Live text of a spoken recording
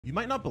You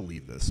might not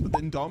believe this, but the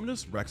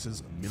Indominus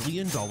Rex's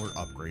million-dollar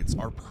upgrades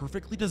are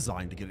perfectly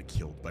designed to get it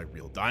killed by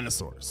real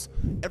dinosaurs.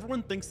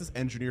 Everyone thinks this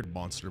engineered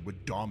monster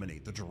would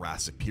dominate the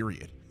Jurassic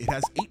period. It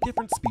has 8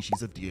 different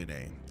species of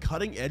DNA,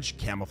 cutting-edge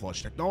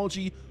camouflage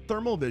technology,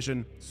 thermal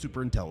vision,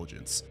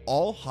 superintelligence,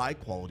 all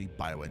high-quality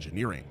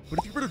bioengineering. But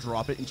if you were to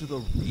drop it into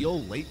the real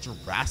late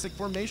Jurassic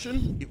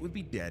Formation, it would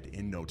be dead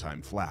in no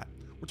time flat.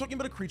 We're talking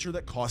about a creature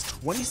that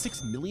cost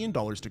 $26 million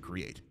to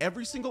create.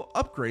 Every single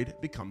upgrade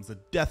becomes a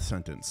death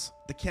sentence.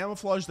 The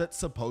camouflage that's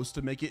supposed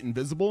to make it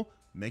invisible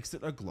makes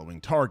it a glowing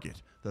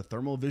target. The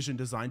thermal vision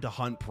designed to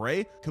hunt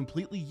prey,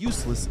 completely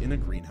useless in a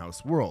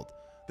greenhouse world.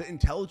 The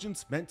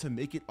intelligence meant to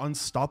make it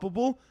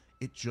unstoppable,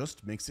 it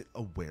just makes it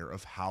aware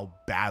of how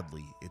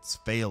badly it's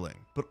failing.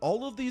 But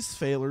all of these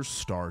failures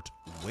start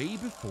way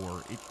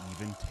before it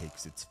even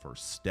takes its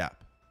first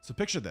step. So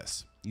picture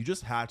this, you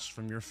just hatched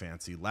from your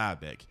fancy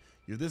lab egg.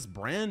 You're this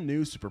brand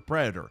new super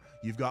predator.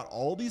 You've got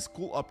all these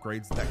cool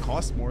upgrades that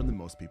cost more than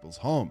most people's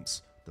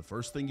homes. The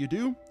first thing you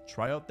do,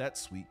 try out that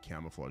sweet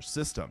camouflage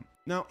system.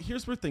 Now,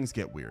 here's where things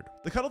get weird.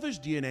 The cuttlefish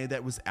DNA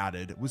that was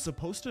added was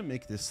supposed to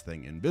make this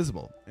thing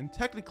invisible, and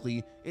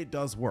technically, it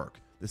does work.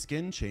 The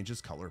skin changes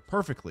color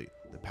perfectly.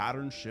 The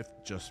patterns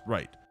shift just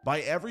right.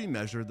 By every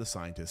measure the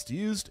scientists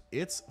used,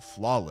 it's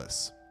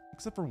flawless.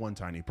 Except for one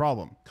tiny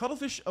problem.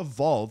 Cuttlefish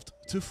evolved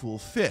to fool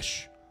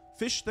fish.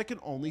 Fish that can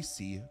only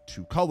see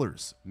 2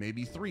 colors,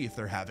 maybe 3 if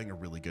they're having a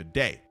really good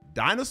day.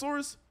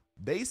 Dinosaurs,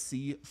 they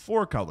see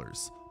 4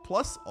 colors,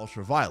 plus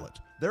ultraviolet.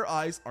 Their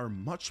eyes are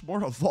much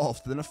more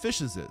evolved than a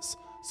fish's is.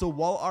 So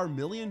while our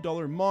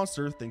million-dollar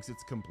monster thinks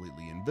it's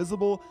completely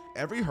invisible,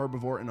 every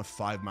herbivore in a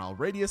 5-mile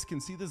radius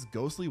can see this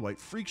ghostly white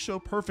freak show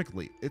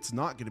perfectly. It's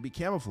not going to be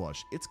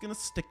camouflage. It's going to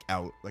stick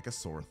out like a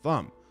sore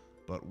thumb.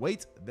 But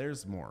wait,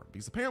 there's more,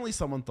 because apparently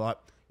someone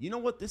thought, you know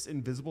what this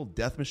invisible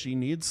death machine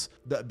needs?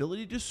 The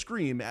ability to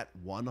scream at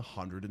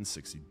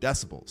 160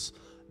 decibels.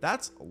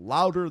 That's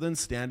louder than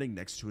standing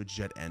next to a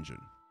jet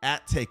engine.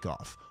 At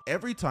takeoff,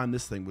 every time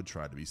this thing would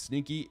try to be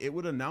sneaky, it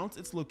would announce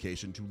its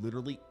location to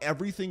literally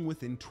everything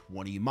within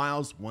 20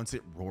 miles once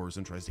it roars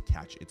and tries to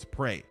catch its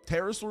prey.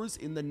 Pterosaurs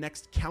in the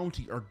next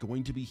county are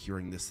going to be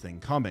hearing this thing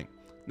coming.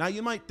 Now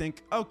you might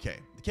think, okay,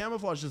 the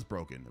camouflage is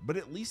broken, but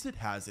at least it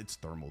has its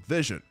thermal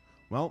vision.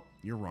 Well,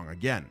 you're wrong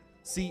again.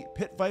 See,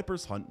 pit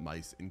vipers hunt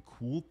mice in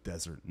cool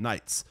desert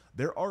nights.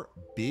 There are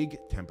big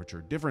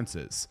temperature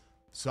differences.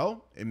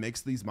 So, it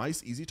makes these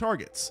mice easy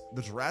targets.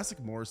 The Jurassic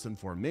Morrison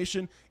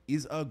Formation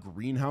is a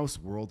greenhouse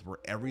world where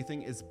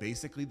everything is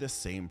basically the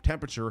same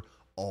temperature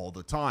all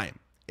the time.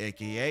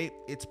 AKA,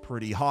 it's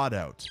pretty hot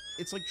out.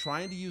 It's like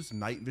trying to use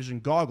night vision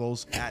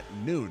goggles at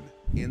noon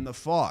in the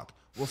fog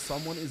while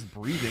someone is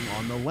breathing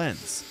on the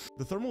lens.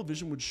 The thermal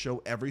vision would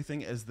show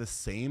everything as the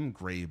same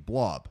gray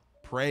blob.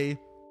 Prey,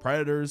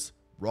 predators,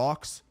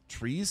 rocks,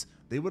 trees,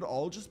 they would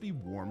all just be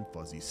warm,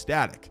 fuzzy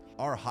static.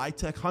 Our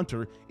high-tech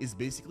hunter is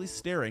basically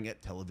staring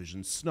at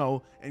television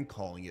snow and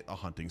calling it a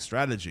hunting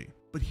strategy.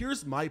 But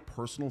here's my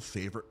personal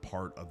favorite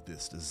part of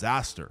this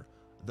disaster,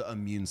 the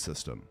immune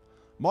system.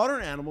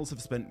 Modern animals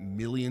have spent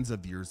millions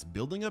of years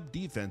building up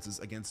defenses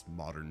against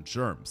modern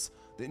germs.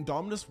 The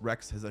Indominus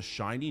Rex has a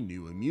shiny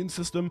new immune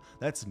system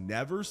that's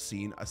never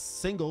seen a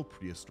single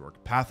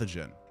prehistoric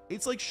pathogen.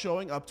 It's like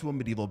showing up to a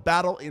medieval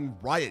battle in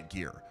riot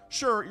gear.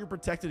 Sure, you're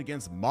protected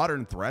against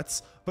modern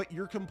threats, but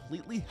you're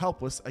completely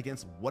helpless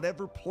against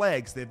whatever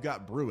plagues they've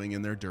got brewing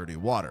in their dirty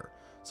water.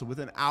 So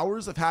within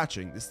hours of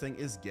hatching, this thing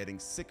is getting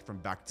sick from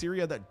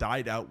bacteria that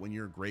died out when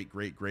your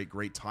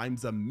great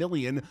times a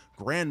million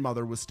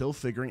grandmother was still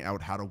figuring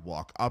out how to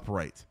walk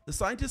upright. The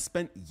scientists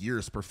spent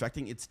years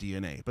perfecting its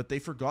DNA, but they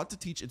forgot to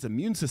teach its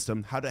immune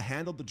system how to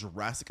handle the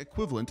Jurassic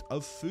equivalent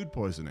of food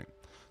poisoning.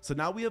 So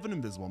now we have an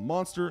invisible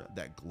monster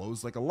that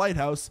glows like a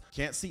lighthouse,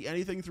 can't see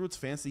anything through its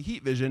fancy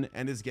heat vision,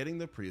 and is getting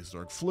the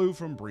prehistoric flu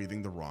from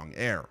breathing the wrong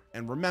air.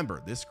 And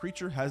remember, this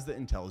creature has the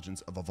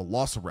intelligence of a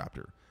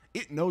velociraptor.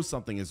 It knows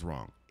something is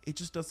wrong. It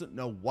just doesn't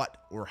know what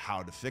or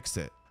how to fix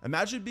it.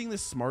 Imagine being the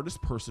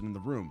smartest person in the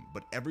room,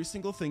 but every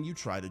single thing you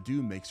try to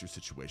do makes your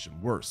situation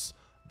worse.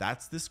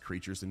 That's this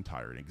creature's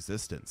entire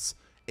existence.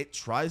 It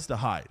tries to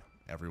hide.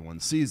 Everyone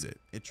sees it.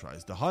 It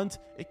tries to hunt.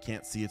 It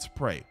can't see its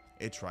prey.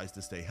 It tries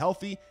to stay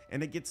healthy,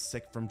 and it gets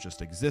sick from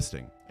just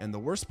existing. And the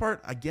worst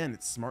part, again,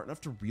 it's smart enough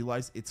to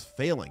realize it's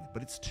failing,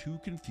 but it's too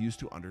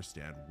confused to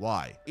understand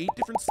why. 8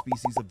 different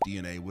species of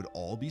DNA would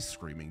all be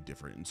screaming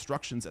different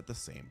instructions at the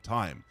same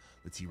time.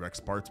 The T-Rex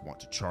parts want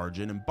to charge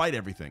in and bite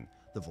everything.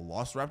 The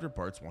Velociraptor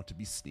parts want to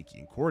be sneaky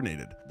and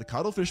coordinated. The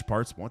Cuttlefish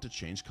parts want to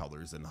change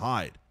colors and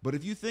hide. But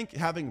if you think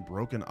having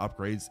broken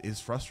upgrades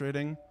is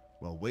frustrating,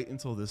 well, wait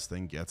until this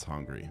thing gets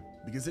hungry.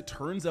 Because it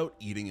turns out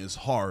eating is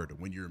hard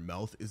when your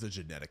mouth is a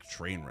genetic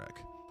train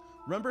wreck.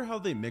 Remember how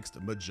they mixed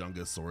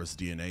Majungasaurus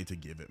DNA to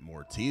give it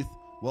more teeth?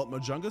 Well,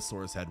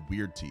 Majungasaurus had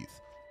weird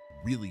teeth.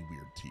 Really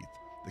weird teeth.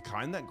 The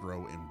kind that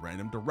grow in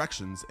random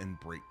directions and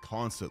break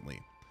constantly.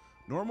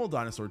 Normal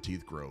dinosaur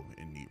teeth grow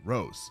in neat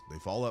rows. They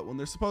fall out when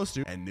they're supposed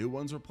to, and new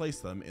ones replace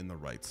them in the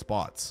right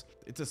spots.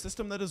 It's a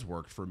system that has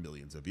worked for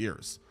millions of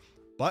years.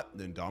 But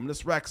the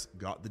Indominus Rex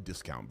got the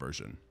discount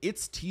version.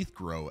 Its teeth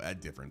grow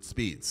at different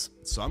speeds.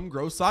 Some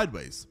grow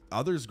sideways,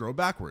 others grow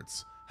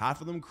backwards.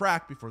 Half of them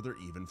crack before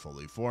they're even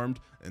fully formed,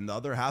 and the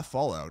other half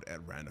fall out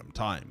at random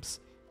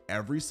times.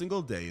 Every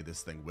single day,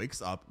 this thing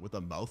wakes up with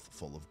a mouth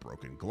full of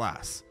broken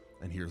glass.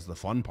 And here's the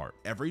fun part.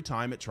 Every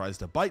time it tries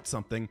to bite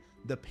something,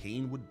 the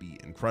pain would be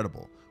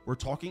incredible. We're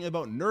talking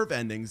about nerve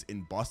endings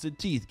in busted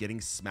teeth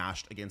getting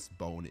smashed against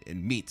bone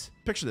and meat.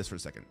 Picture this for a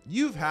second.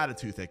 You've had a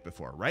toothache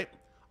before, right?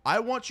 I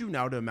want you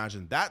now to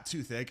imagine that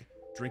toothache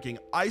drinking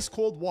ice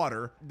cold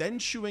water, then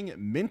chewing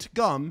mint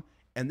gum,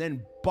 and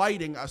then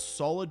biting a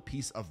solid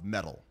piece of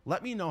metal.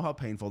 Let me know how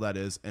painful that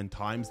is and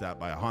times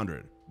that by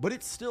 100. But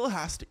it still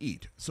has to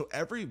eat, so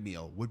every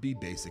meal would be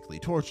basically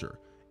torture.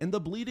 And the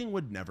bleeding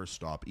would never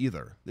stop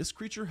either. This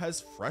creature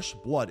has fresh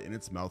blood in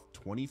its mouth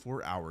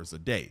 24 hours a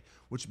day,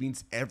 which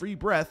means every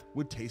breath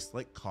would taste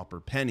like copper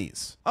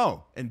pennies.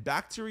 Oh, and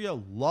bacteria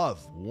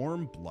love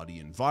warm, bloody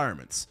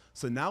environments,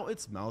 so now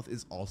its mouth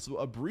is also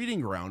a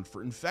breeding ground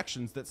for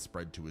infections that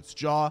spread to its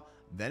jaw,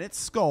 then its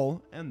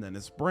skull, and then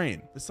its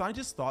brain. The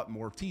scientists thought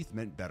more teeth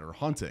meant better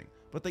hunting,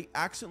 but they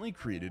accidentally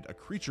created a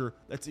creature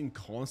that's in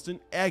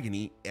constant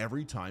agony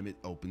every time it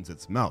opens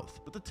its mouth.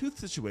 But the tooth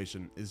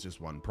situation is just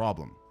one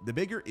problem. The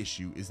bigger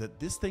issue is that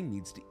this thing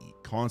needs to eat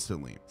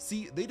constantly.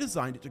 See, they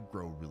designed it to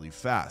grow really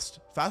fast,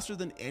 faster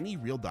than any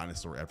real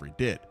dinosaur ever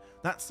did.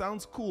 That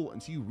sounds cool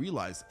until you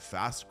realize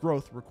fast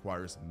growth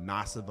requires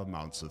massive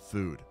amounts of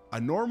food. A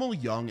normal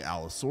young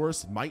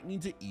Allosaurus might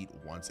need to eat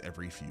once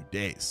every few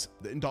days.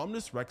 The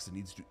Indominus Rex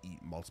needs to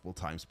eat multiple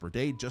times per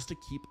day just to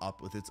keep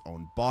up with its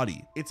own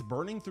body. It's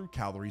burning through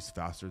calories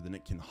faster than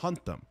it can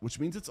hunt them, which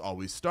means it's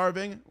always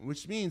starving,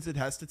 which means it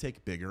has to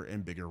take bigger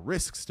and bigger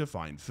risks to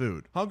find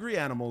food. Hungry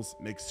animals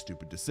make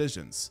stupid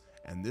decisions,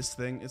 and this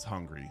thing is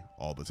hungry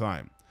all the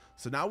time.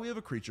 So now we have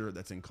a creature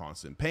that's in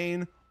constant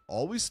pain,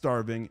 always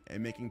starving,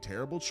 and making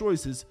terrible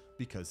choices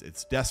because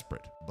it's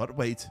desperate. But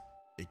wait,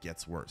 it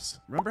gets worse.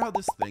 Remember how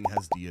this thing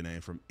has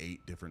DNA from 8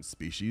 different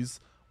species?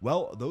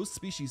 Well, those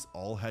species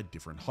all had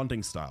different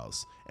hunting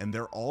styles, and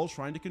they're all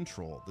trying to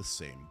control the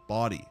same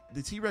body.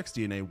 The T-Rex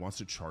DNA wants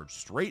to charge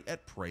straight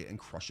at prey and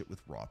crush it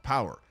with raw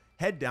power.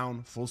 Head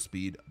down, full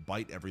speed,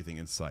 bite everything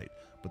in sight.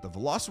 But the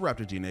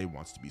Velociraptor DNA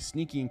wants to be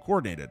sneaky and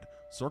coordinated,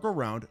 circle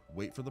around,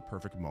 wait for the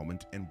perfect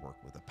moment, and work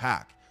with a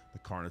pack. The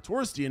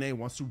Carnotaurus DNA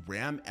wants to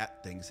ram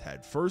at things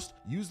head first,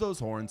 use those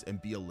horns,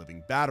 and be a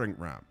living battering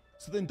ram.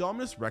 So the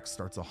Indominus Rex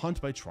starts a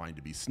hunt by trying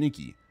to be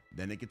sneaky.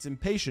 Then it gets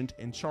impatient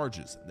and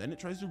charges. Then it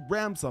tries to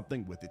ram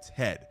something with its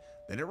head.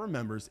 Then it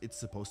remembers it's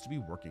supposed to be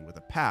working with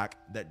a pack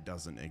that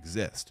doesn't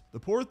exist. The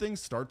poor thing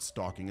starts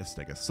stalking a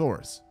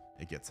Stegosaurus.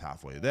 It gets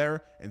halfway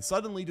there and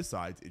suddenly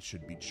decides it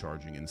should be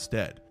charging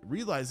instead. It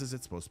realizes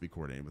it's supposed to be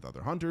coordinated with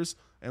other hunters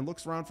and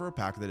looks around for a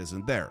pack that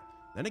isn't there.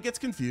 Then it gets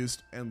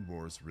confused and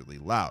roars really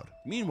loud.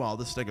 Meanwhile,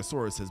 the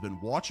Stegosaurus has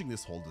been watching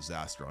this whole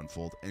disaster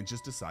unfold and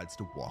just decides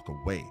to walk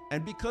away.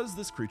 And because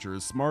this creature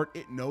is smart,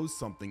 it knows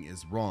something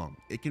is wrong.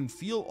 It can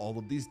feel all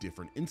of these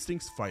different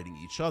instincts fighting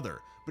each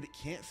other, but it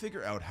can't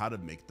figure out how to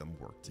make them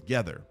work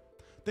together.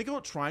 Think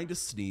about trying to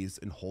sneeze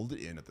and hold it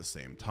in at the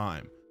same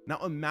time. Now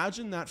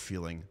imagine that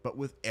feeling, but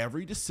with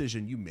every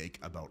decision you make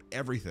about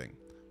everything.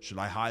 Should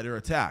I hide or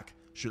attack?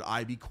 Should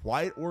I be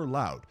quiet or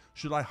loud?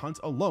 Should I hunt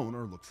alone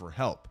or look for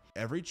help?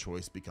 Every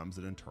choice becomes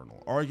an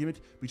internal argument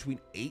between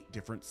 8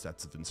 different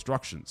sets of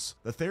instructions.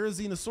 The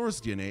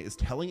Therizinosaurus DNA is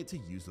telling it to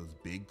use those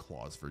big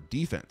claws for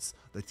defense.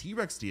 The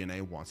T-Rex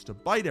DNA wants to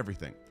bite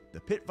everything.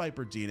 The Pit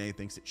Viper DNA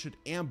thinks it should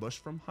ambush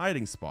from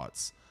hiding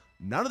spots.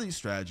 None of these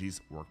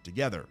strategies work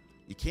together.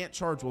 You can't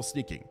charge while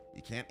sneaking,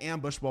 you can't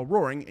ambush while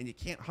roaring, and you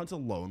can't hunt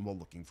alone while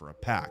looking for a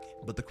pack.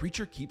 But the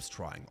creature keeps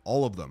trying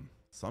all of them,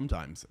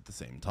 sometimes at the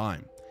same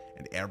time.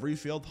 And every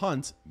failed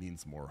hunt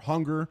means more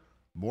hunger,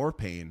 more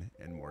pain,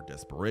 and more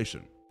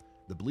desperation.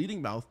 The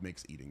bleeding mouth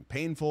makes eating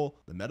painful,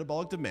 the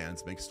metabolic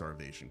demands make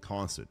starvation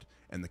constant,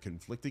 and the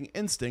conflicting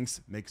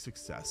instincts make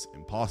success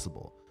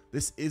impossible.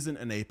 This isn't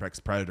an apex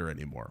predator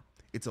anymore.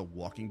 It's a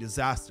walking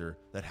disaster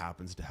that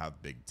happens to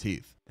have big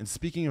teeth. And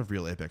speaking of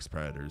real apex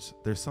predators,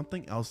 there's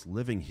something else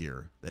living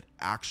here that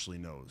actually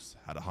knows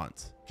how to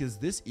hunt. Because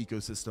this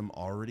ecosystem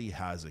already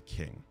has a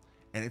king,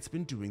 and it's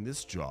been doing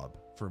this job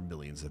for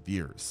millions of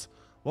years.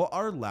 While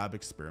our lab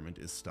experiment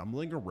is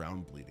stumbling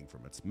around bleeding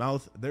from its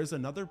mouth, there's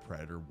another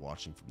predator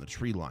watching from the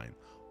tree line,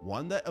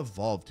 one that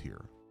evolved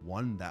here,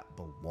 one that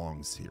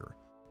belongs here.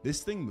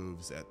 This thing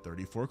moves at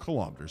 34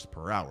 kilometers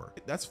per hour.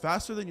 That's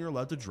faster than you're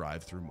allowed to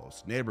drive through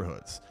most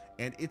neighborhoods,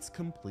 and it's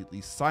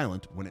completely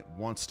silent when it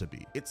wants to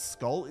be. Its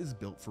skull is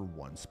built for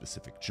one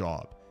specific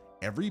job.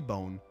 Every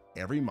bone,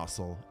 every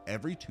muscle,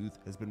 every tooth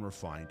has been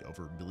refined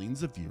over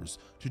millions of years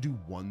to do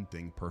one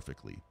thing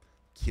perfectly: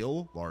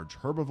 kill large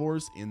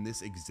herbivores in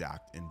this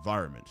exact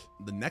environment.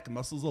 The neck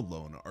muscles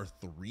alone are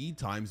 3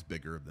 times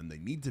bigger than they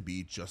need to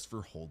be just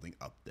for holding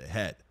up the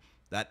head.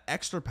 That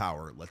extra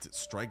power lets it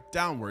strike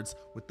downwards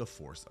with the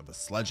force of a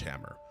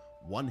sledgehammer.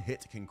 One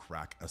hit can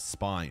crack a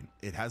spine.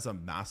 It has a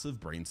massive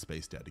brain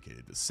space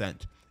dedicated to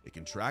scent. It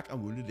can track a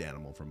wounded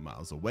animal from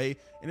miles away,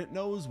 and it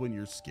knows when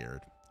you're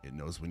scared It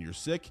knows when you're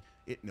sick.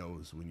 It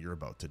knows when you're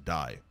about to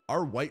die.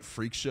 Our white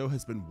freak show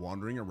has been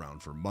wandering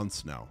around for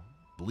months now,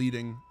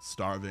 bleeding,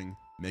 starving,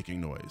 making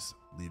noise,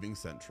 leaving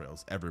scent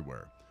trails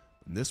everywhere.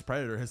 And this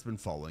predator has been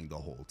following the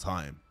whole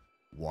time,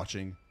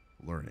 watching,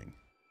 learning,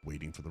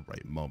 waiting for the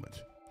right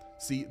moment.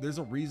 See, there's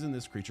a reason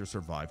this creature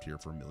survived here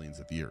for millions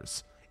of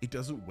years. It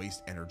doesn't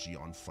waste energy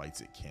on fights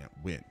it can't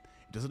win.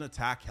 It doesn't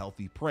attack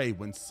healthy prey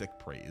when sick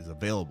prey is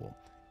available.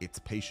 It's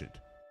patient,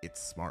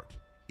 it's smart,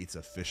 it's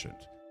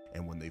efficient.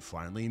 And when they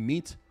finally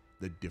meet,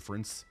 the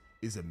difference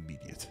is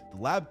immediate.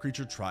 The lab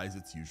creature tries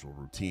its usual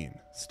routine,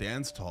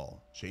 stands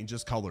tall,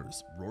 changes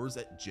colors, roars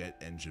at jet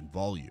engine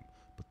volume,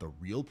 but the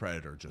real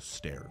predator just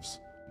stares.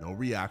 No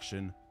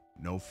reaction,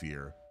 no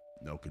fear,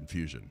 no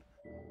confusion.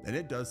 Then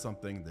it does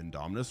something the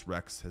Indominus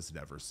Rex has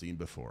never seen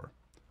before.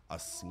 A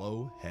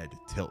slow head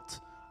tilt,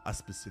 a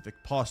specific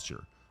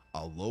posture,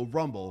 a low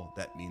rumble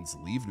that means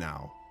leave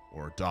now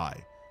or die,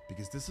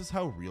 because this is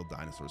how real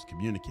dinosaurs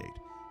communicate.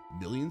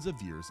 Millions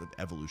of years of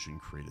evolution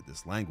created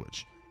this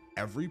language.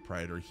 Every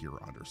predator here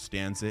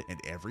understands it and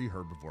every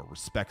herbivore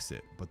respects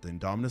it, but the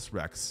Indominus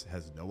Rex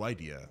has no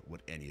idea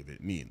what any of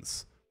it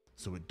means.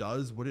 So it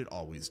does what it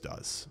always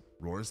does,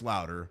 roars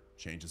louder,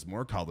 changes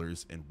more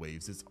colors, and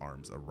waves its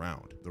arms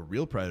around. The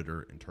real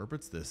predator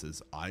interprets this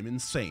as I'm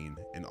insane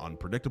and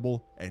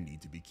unpredictable and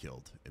need to be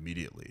killed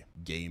immediately.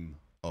 Game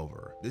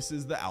over. This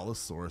is the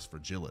Allosaurus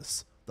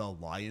fragilis, the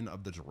lion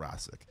of the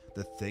Jurassic,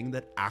 the thing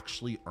that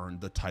actually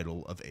earned the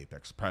title of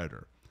apex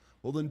predator.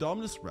 While the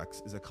Indominus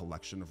Rex is a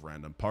collection of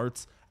random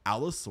parts,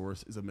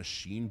 Allosaurus is a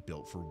machine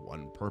built for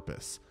one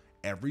purpose.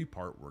 Every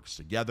part works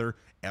together,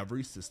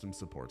 every system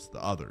supports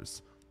the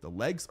others. The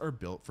legs are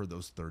built for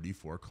those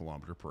 34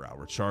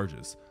 km/h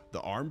charges.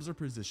 The arms are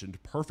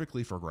positioned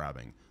perfectly for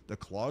grabbing. The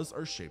claws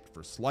are shaped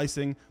for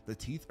slicing. The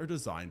teeth are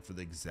designed for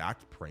the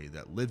exact prey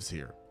that lives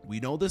here. We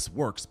know this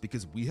works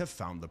because we have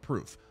found the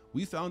proof.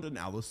 We found an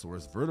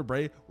Allosaurus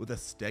vertebrae with a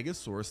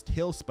Stegosaurus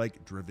tail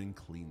spike driven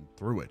clean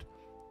through it.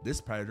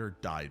 This predator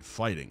died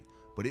fighting,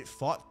 but it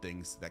fought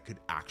things that could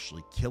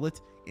actually kill it,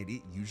 and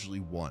it usually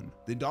won.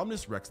 The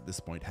Indominus Rex at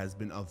this point has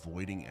been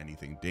avoiding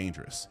anything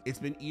dangerous. It's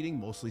been eating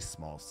mostly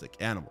small, sick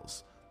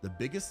animals. The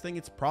biggest thing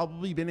it's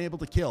probably been able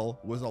to kill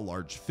was a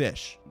large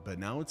fish, but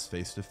now it's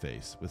face to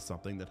face with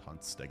something that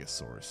hunts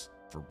Stegosaurus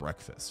for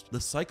breakfast.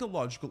 The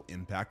psychological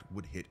impact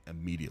would hit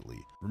immediately.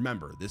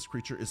 Remember, this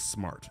creature is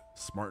smart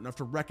enough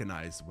to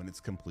recognize when it's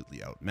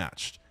completely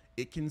outmatched.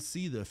 It can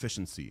see the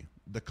efficiency,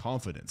 the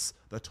confidence,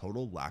 the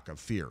total lack of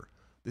fear.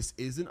 This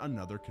isn't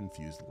another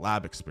confused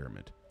lab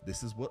experiment.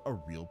 This is what a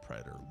real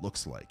predator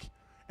looks like.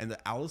 And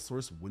the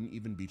Allosaurus wouldn't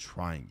even be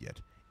trying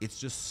yet. It's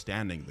just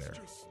standing there,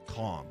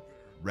 calm,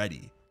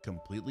 ready,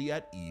 completely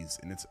at ease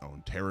in its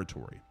own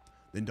territory.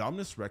 The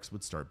Indominus Rex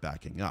would start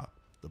backing up.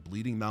 The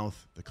bleeding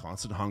mouth, the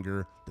constant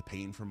hunger, the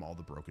pain from all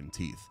the broken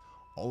teeth.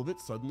 All of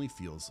it suddenly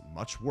feels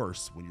much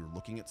worse when you're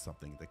looking at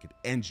something that could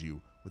end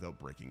you without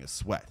breaking a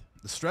sweat.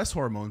 The stress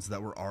hormones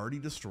that were already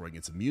destroying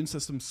its immune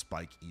system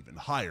spike even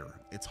higher.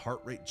 Its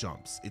heart rate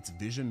jumps, its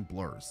vision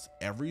blurs.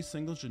 Every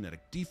single genetic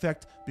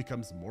defect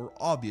becomes more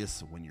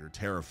obvious when you're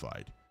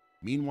terrified.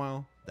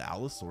 Meanwhile, the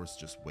Allosaurus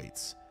just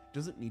waits. It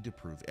doesn't need to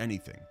prove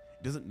anything.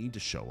 It doesn't need to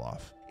show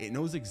off. It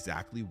knows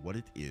exactly what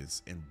it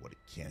is and what it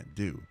can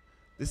do.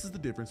 This is the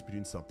difference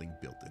between something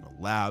built in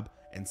a lab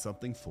and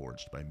something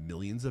forged by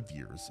millions of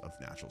years of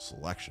natural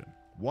selection.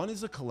 One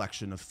is a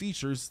collection of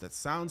features that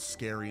sound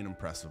scary and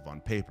impressive on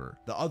paper.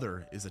 The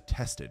other is a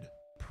tested,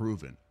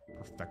 proven,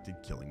 perfected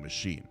killing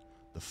machine.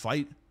 The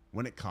fight,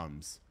 when it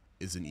comes,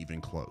 isn't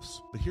even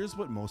close. But here's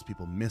what most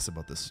people miss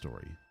about this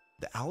story.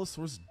 The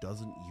Allosaurus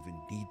doesn't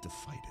even need to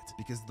fight it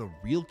because the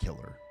real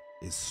killer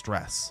is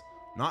stress.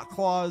 Not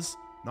claws,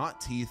 not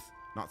teeth,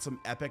 not some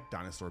epic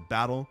dinosaur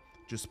battle,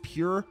 just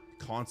pure,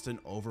 constant,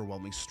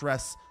 overwhelming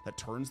stress that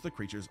turns the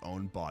creature's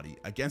own body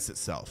against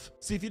itself.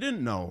 See, if you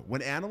didn't know,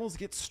 when animals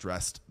get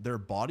stressed, their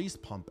bodies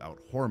pump out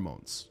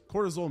hormones,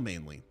 cortisol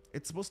mainly.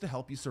 It's supposed to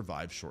help you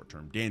survive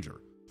short-term danger,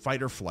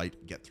 fight or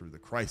flight, get through the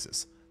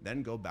crisis,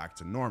 then go back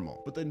to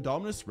normal. But the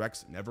Indominus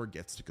Rex never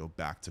gets to go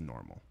back to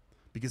normal.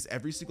 Because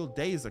every single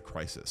day is a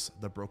crisis.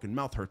 The broken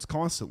mouth hurts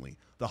constantly.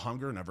 The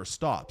hunger never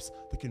stops.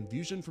 The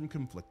confusion from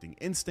conflicting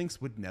instincts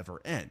would never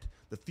end.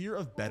 The fear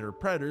of better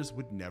predators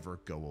would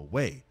never go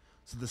away.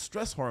 So the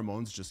stress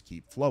hormones just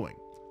keep flowing.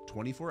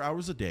 24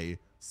 hours a day,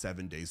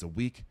 7 days a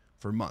week,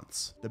 for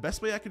months. The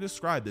best way I can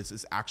describe this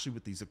is actually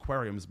with these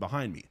aquariums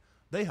behind me.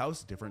 They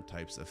house different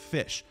types of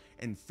fish,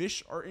 and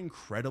fish are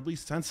incredibly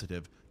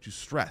sensitive to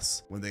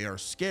stress. When they are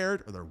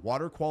scared or their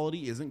water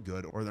quality isn't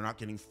good or they're not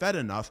getting fed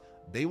enough,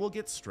 they will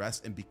get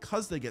stressed, and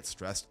because they get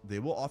stressed, they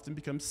will often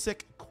become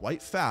sick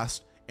quite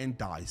fast and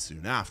die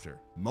soon after.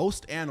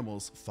 Most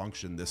animals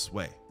function this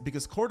way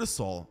because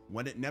cortisol,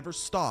 when it never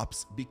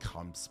stops,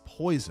 becomes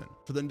poison.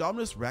 For the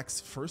Indominus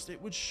Rex, first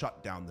it would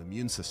shut down the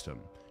immune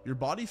system. Your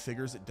body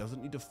figures it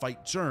doesn't need to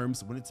fight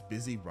germs when it's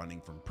busy running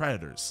from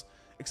predators.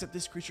 Except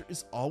this creature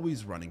is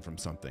always running from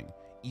something,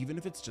 even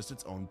if it's just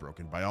its own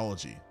broken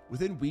biology.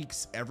 Within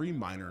weeks, every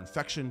minor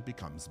infection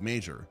becomes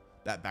major.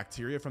 That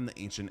bacteria from the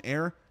ancient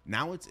air,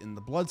 now it's in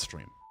the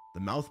bloodstream. The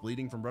mouth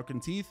bleeding from broken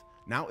teeth?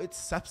 Now it's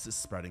sepsis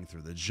spreading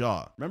through the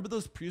jaw. Remember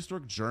those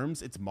prehistoric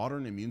germs its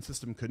modern immune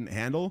system couldn't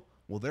handle?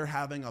 Well, they're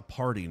having a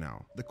party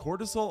now. The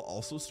cortisol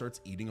also starts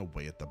eating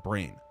away at the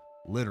brain.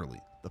 Literally,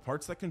 the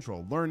parts that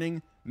control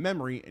learning,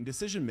 memory, and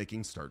decision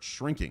making start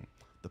shrinking.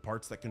 The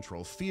parts that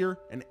control fear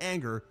and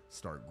anger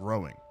start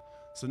growing.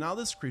 So now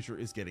this creature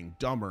is getting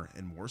dumber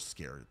and more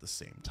scared at the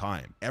same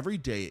time. Every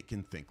day it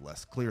can think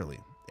less clearly.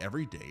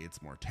 Every day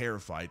it's more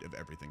terrified of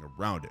everything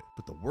around it.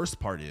 But the worst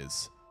part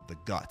is the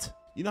gut.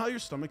 You know how your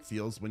stomach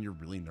feels when you're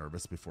really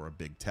nervous before a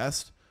big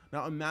test?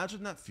 Now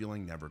imagine that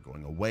feeling never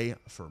going away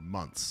for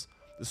months.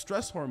 The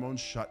stress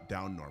hormones shut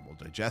down normal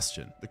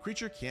digestion. The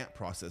creature can't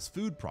process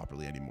food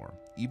properly anymore.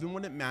 Even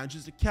when it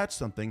manages to catch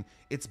something,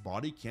 its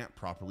body can't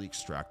properly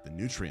extract the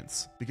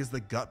nutrients. Because the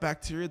gut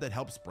bacteria that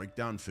helps break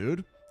down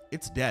food,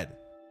 it's dead,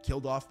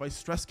 killed off by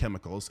stress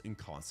chemicals and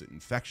constant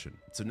infection.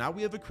 So now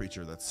we have a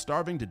creature that's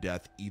starving to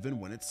death even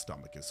when its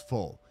stomach is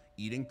full,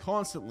 eating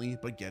constantly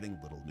but getting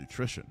little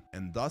nutrition.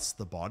 And thus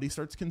the body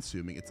starts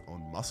consuming its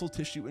own muscle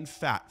tissue and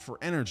fat for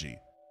energy.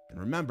 And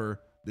remember,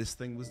 this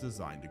thing was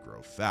designed to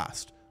grow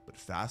fast. But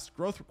fast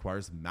growth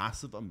requires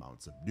massive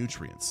amounts of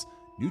nutrients.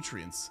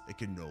 Nutrients it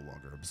can no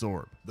longer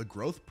absorb. The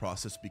growth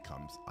process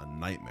becomes a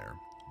nightmare.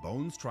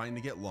 Bones trying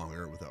to get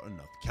longer without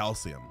enough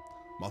calcium.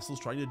 Muscles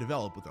trying to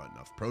develop without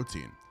enough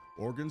protein.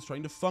 Organs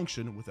trying to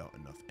function without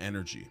enough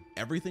energy.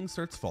 Everything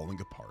starts falling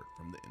apart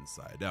from the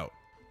inside out.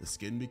 The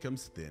skin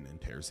becomes thin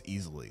and tears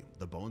easily.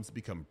 The bones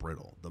become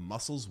brittle. The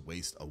muscles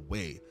waste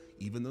away.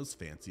 Even those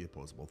fancy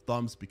opposable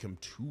thumbs become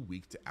too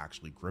weak to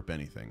actually grip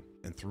anything.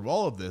 And through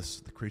all of this,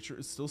 the creature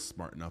is still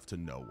smart enough to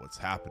know what's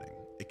happening.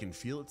 It can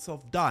feel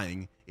itself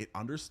dying. It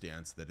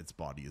understands that its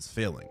body is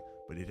failing,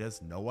 but it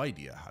has no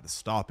idea how to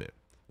stop it.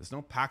 There's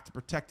no pack to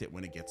protect it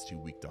when it gets too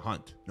weak to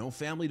hunt. No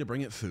family to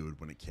bring it food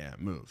when it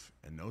can't move.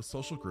 And no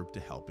social group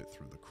to help it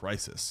through the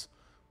crisis.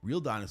 Real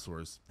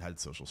dinosaurs had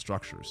social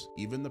structures.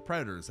 Even the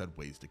predators had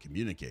ways to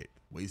communicate,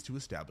 ways to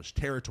establish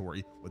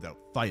territory without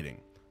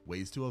fighting,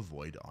 ways to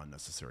avoid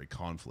unnecessary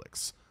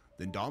conflicts.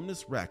 The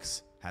Indominus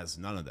Rex has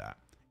none of that.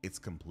 It's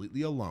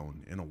completely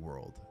alone in a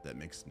world that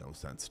makes no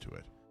sense to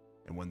it.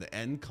 And when the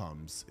end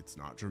comes, it's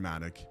not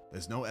dramatic.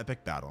 There's no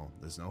epic battle.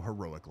 There's no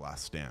heroic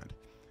last stand.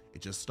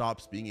 It just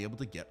stops being able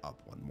to get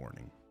up one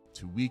morning.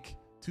 Too weak,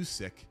 too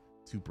sick,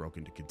 too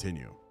broken to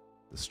continue.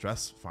 The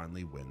stress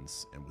finally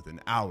wins, and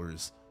within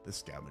hours, the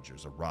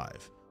scavengers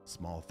arrive.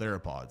 Small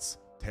theropods,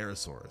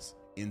 pterosaurs,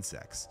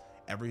 insects,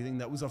 everything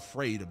that was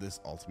afraid of this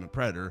ultimate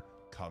predator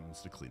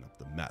comes to clean up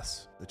the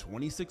mess. The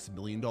 $26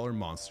 million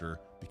monster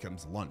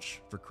becomes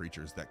lunch for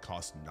creatures that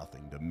cost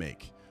nothing to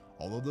make.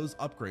 All of those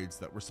upgrades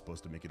that were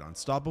supposed to make it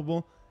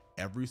unstoppable,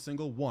 every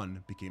single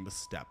one became a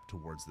step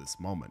towards this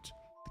moment.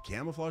 The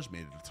camouflage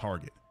made it a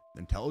target.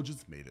 The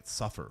intelligence made it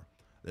suffer.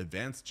 The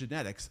advanced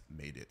genetics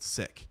made it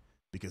sick.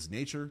 Because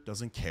nature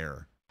doesn't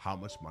care how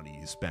much money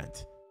you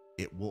spent.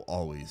 It will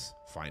always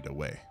find a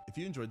way. If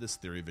you enjoyed this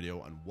theory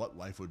video on what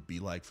life would be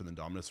like for the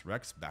Indominus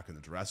Rex back in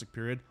the Jurassic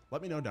period,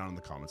 let me know down in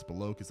the comments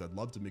below, because I'd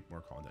love to make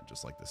more content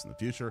just like this in the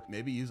future.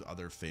 Maybe use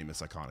other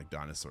famous iconic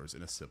dinosaurs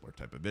in a similar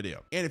type of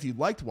video. And if you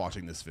liked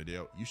watching this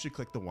video, you should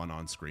click the one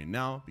on screen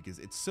now, because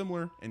it's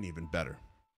similar and even better.